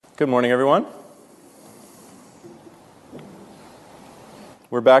Good morning, everyone.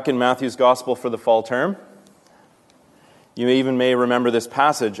 We're back in Matthew's Gospel for the fall term. You even may remember this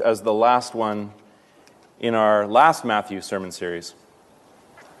passage as the last one in our last Matthew sermon series.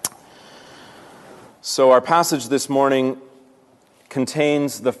 So our passage this morning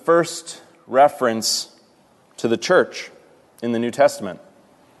contains the first reference to the church in the New Testament,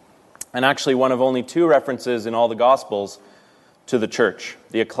 and actually one of only two references in all the Gospels to the church,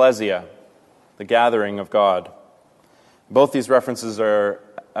 the ecclesia, the gathering of God. Both these references are,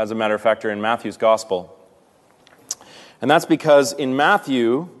 as a matter of fact, are in Matthew's Gospel. And that's because in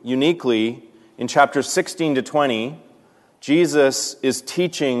Matthew, uniquely, in chapters 16 to 20, Jesus is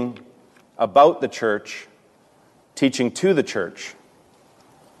teaching about the church, teaching to the church.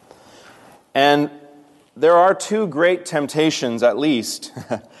 And there are two great temptations, at least,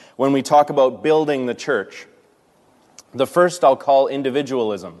 when we talk about building the church. The first I'll call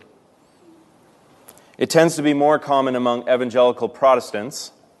individualism. It tends to be more common among evangelical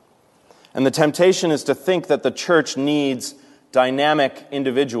Protestants. And the temptation is to think that the church needs dynamic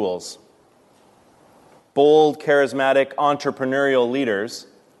individuals, bold, charismatic, entrepreneurial leaders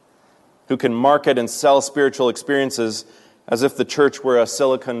who can market and sell spiritual experiences as if the church were a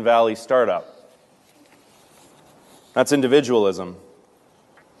Silicon Valley startup. That's individualism.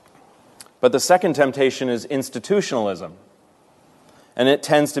 But the second temptation is institutionalism. And it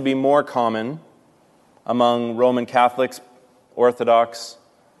tends to be more common among Roman Catholics, Orthodox,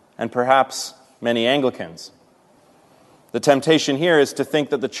 and perhaps many Anglicans. The temptation here is to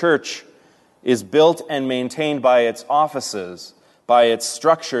think that the church is built and maintained by its offices, by its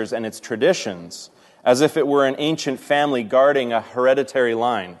structures and its traditions, as if it were an ancient family guarding a hereditary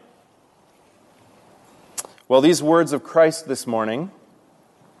line. Well, these words of Christ this morning,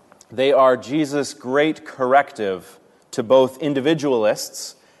 they are Jesus' great corrective to both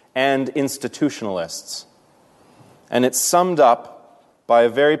individualists and institutionalists. And it's summed up by a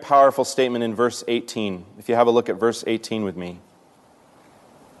very powerful statement in verse 18. If you have a look at verse 18 with me.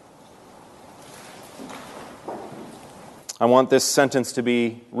 I want this sentence to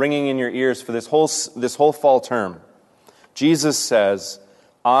be ringing in your ears for this whole fall term. Jesus says,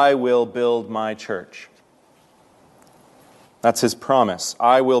 "I will build my church." That's his promise.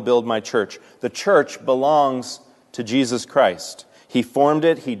 I will build my church. The church belongs to Jesus Christ. He formed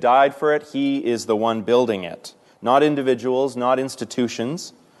it. He died for it. He is the one building it. Not individuals, not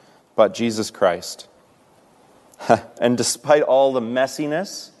institutions, but Jesus Christ. And despite all the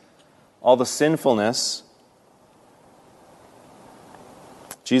messiness, all the sinfulness,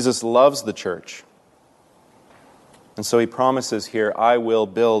 Jesus loves the church. And so he promises here, I will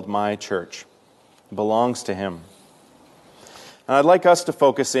build my church. It belongs to him. And I'd like us to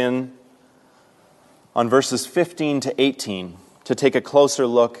focus in on verses 15 to 18 to take a closer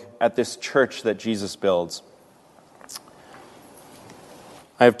look at this church that Jesus builds.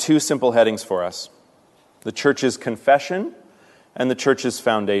 I have two simple headings for us. The church's confession and the church's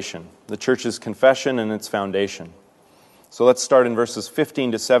foundation. The church's confession and its foundation. So let's start in verses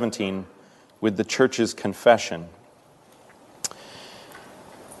 15 to 17 with the church's confession.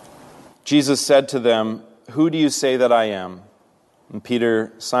 Jesus said to them, "Who do you say that I am?"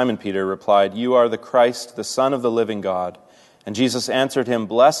 And Simon Peter replied, "You are the Christ, the Son of the living God." And Jesus answered him,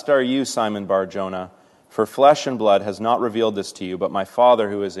 "Blessed are you, Simon Bar-Jonah, for flesh and blood has not revealed this to you, but my Father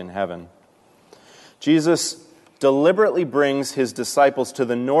who is in heaven." Jesus deliberately brings his disciples to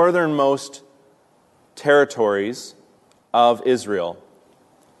the northernmost territories of Israel,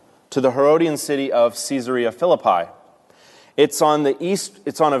 to the Herodian city of Caesarea Philippi. It's on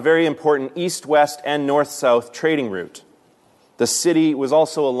a very important east-west and north-south trading route. The city was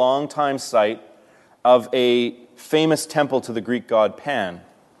also a long-time site of a famous temple to the Greek god Pan.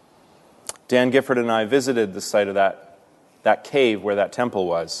 Dan Gifford and I visited the site of that cave where that temple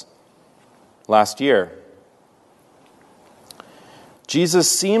was last year.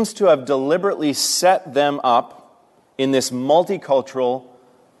 Jesus seems to have deliberately set them up in this multicultural,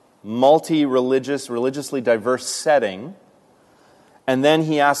 multi-religious, religiously diverse setting, and then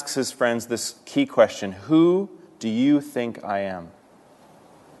he asks his friends this key question, who do you think I am?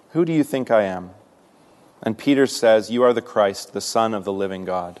 Who do you think I am? And Peter says, "You are the Christ, the Son of the living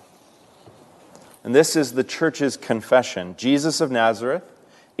God." And this is the church's confession. Jesus of Nazareth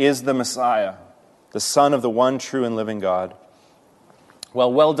is the Messiah, the Son of the one true and living God.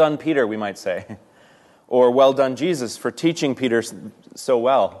 Well done, Peter, we might say. Or well done, Jesus, for teaching Peter so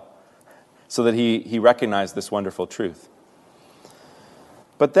well, so that he recognized this wonderful truth.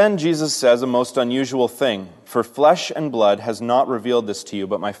 But then Jesus says a most unusual thing. "For flesh and blood has not revealed this to you,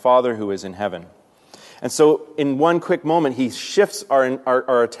 but my Father who is in heaven." And so in one quick moment, he shifts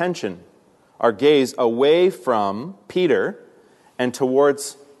our attention, our gaze away from Peter and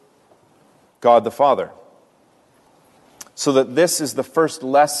towards God the Father. So that this is the first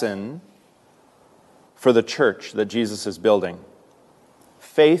lesson for the church that Jesus is building.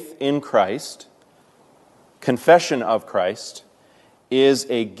 Faith in Christ, confession of Christ, is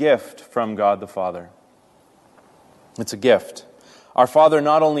a gift from God the Father. It's a gift. Our Father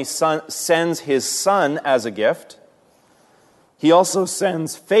not only sends His Son as a gift, He also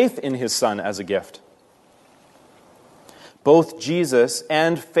sends faith in His Son as a gift. Both Jesus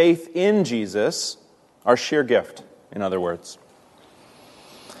and faith in Jesus are sheer gift, in other words.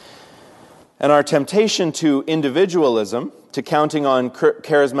 And our temptation to individualism, to counting on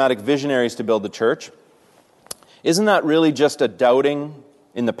charismatic visionaries to build the church, isn't that really just a doubting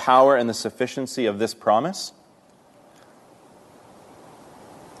in the power and the sufficiency of this promise?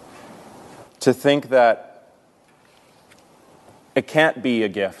 To think that it can't be a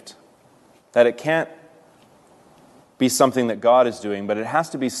gift, that it can't be something that God is doing, but it has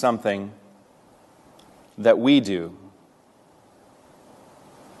to be something that we do,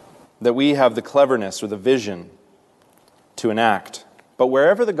 that we have the cleverness or the vision to enact. But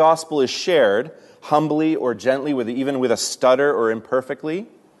wherever the gospel is shared, humbly or gently, even with a stutter or imperfectly,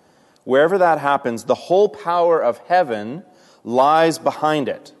 wherever that happens, the whole power of heaven lies behind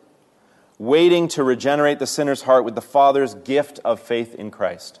it, waiting to regenerate the sinner's heart with the Father's gift of faith in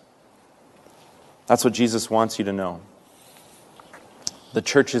Christ. That's what Jesus wants you to know. The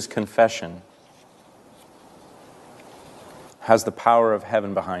church's confession has the power of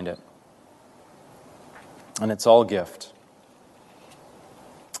heaven behind it. And it's all gift.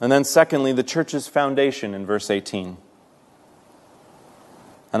 And then secondly, the church's foundation in verse 18.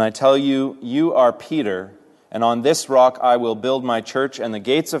 And I tell you, you are Peter, and on this rock I will build my church, and the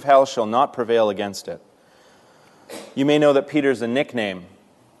gates of hell shall not prevail against it. You may know that Peter's a nickname.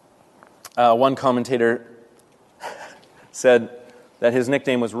 One commentator said that his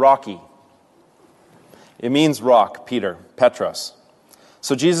nickname was Rocky. It means rock, Peter, Petros.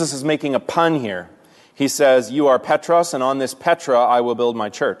 So Jesus is making a pun here. He says, you are Petros, and on this Petra I will build my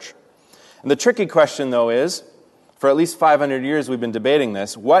church. And the tricky question, though, is, for at least 500 years we've been debating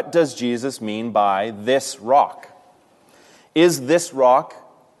this, what does Jesus mean by this rock? Is this rock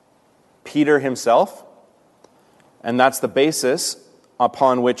Peter himself? And that's the basis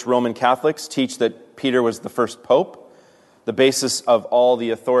upon which Roman Catholics teach that Peter was the first pope, the basis of all the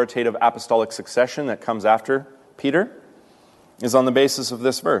authoritative apostolic succession that comes after Peter, is on the basis of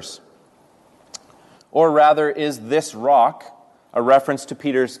this verse. Or rather, is this rock a reference to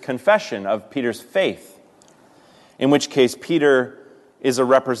Peter's confession of Peter's faith? In which case, Peter is a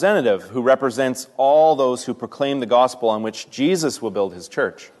representative who represents all those who proclaim the gospel on which Jesus will build his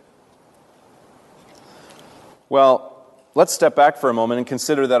church. Well, let's step back for a moment and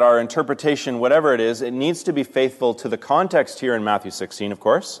consider that our interpretation, whatever it is, it needs to be faithful to the context here in Matthew 16, of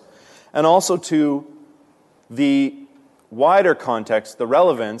course, and also to the wider context, the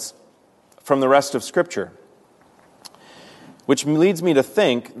relevance from the rest of Scripture. Which leads me to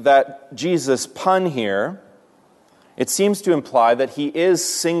think that Jesus' pun here, it seems to imply that he is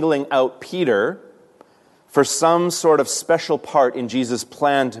singling out Peter for some sort of special part in Jesus'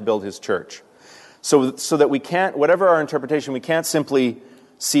 plan to build his church. So that we can't, whatever our interpretation, we can't simply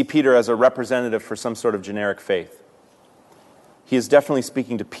see Peter as a representative for some sort of generic faith. He is definitely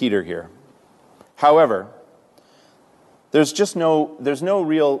speaking to Peter here. However, there's no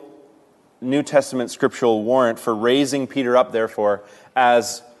real New Testament scriptural warrant for raising Peter up, therefore,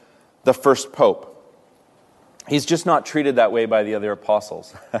 as the first pope. He's just not treated that way by the other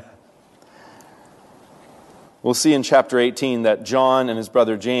apostles. We'll see in chapter 18 that John and his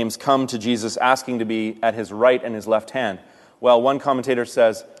brother James come to Jesus asking to be at his right and his left hand. Well, one commentator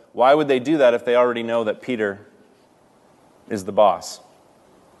says, why would they do that if they already know that Peter is the boss?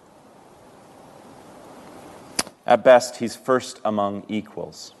 At best, he's first among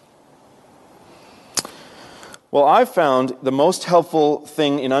equals. Well, I've found the most helpful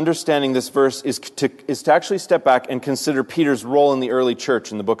thing in understanding this verse is to actually step back and consider Peter's role in the early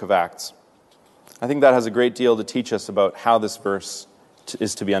church in the book of Acts. I think that has a great deal to teach us about how this verse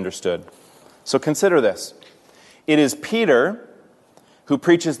is to be understood. So consider this. It is Peter who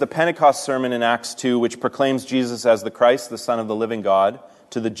preaches the Pentecost sermon in Acts 2, which proclaims Jesus as the Christ, the Son of the living God,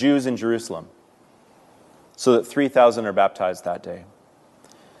 to the Jews in Jerusalem, so that 3,000 are baptized that day.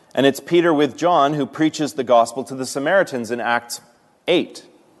 And it's Peter with John who preaches the gospel to the Samaritans in Acts 8,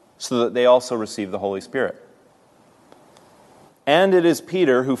 so that they also receive the Holy Spirit. And it is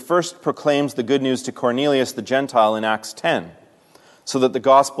Peter who first proclaims the good news to Cornelius the Gentile in Acts 10, so that the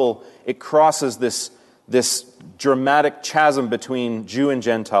gospel, it crosses this this dramatic chasm between Jew and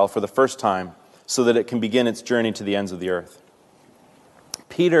Gentile for the first time so that it can begin its journey to the ends of the earth.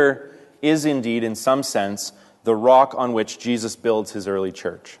 Peter is indeed, in some sense, the rock on which Jesus builds his early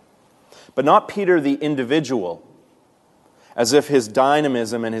church. But not Peter the individual, as if his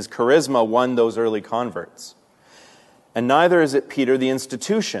dynamism and his charisma won those early converts. And neither is it Peter the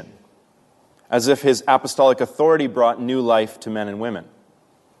institution, as if his apostolic authority brought new life to men and women.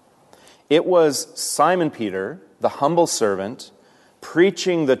 It was Simon Peter, the humble servant,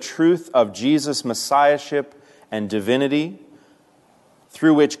 preaching the truth of Jesus' messiahship and divinity,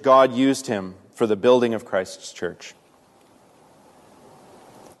 through which God used him for the building of Christ's church.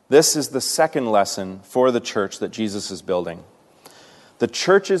 This is the second lesson for the church that Jesus is building. The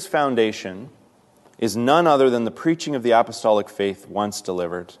church's foundation is none other than the preaching of the apostolic faith once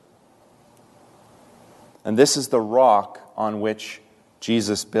delivered. And this is the rock on which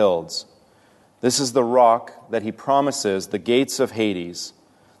Jesus builds. This is the rock that he promises the gates of Hades,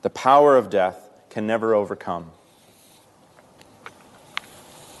 the power of death, can never overcome.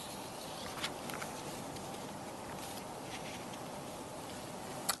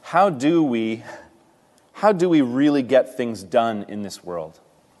 How do we really get things done in this world?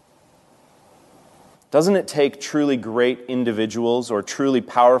 Doesn't it take truly great individuals or truly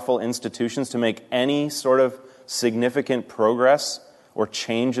powerful institutions to make any sort of significant progress or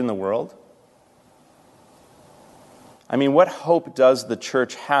change in the world? I mean, what hope does the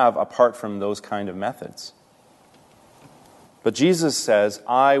church have apart from those kind of methods? But Jesus says,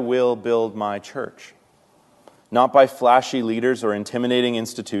 I will build my church. Not by flashy leaders or intimidating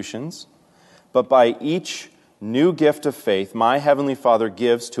institutions, but by each new gift of faith my Heavenly Father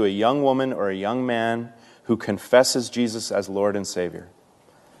gives to a young woman or a young man who confesses Jesus as Lord and Savior.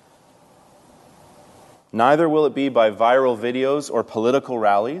 Neither will it be by viral videos or political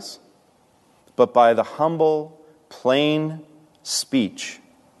rallies, but by the humble, plain speech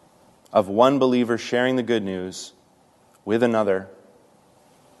of one believer sharing the good news with another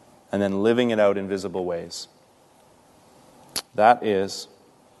and then living it out in visible ways. That is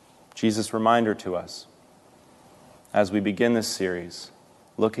Jesus' reminder to us as we begin this series,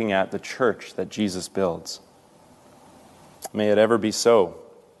 looking at the church that Jesus builds. May it ever be so.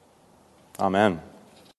 Amen.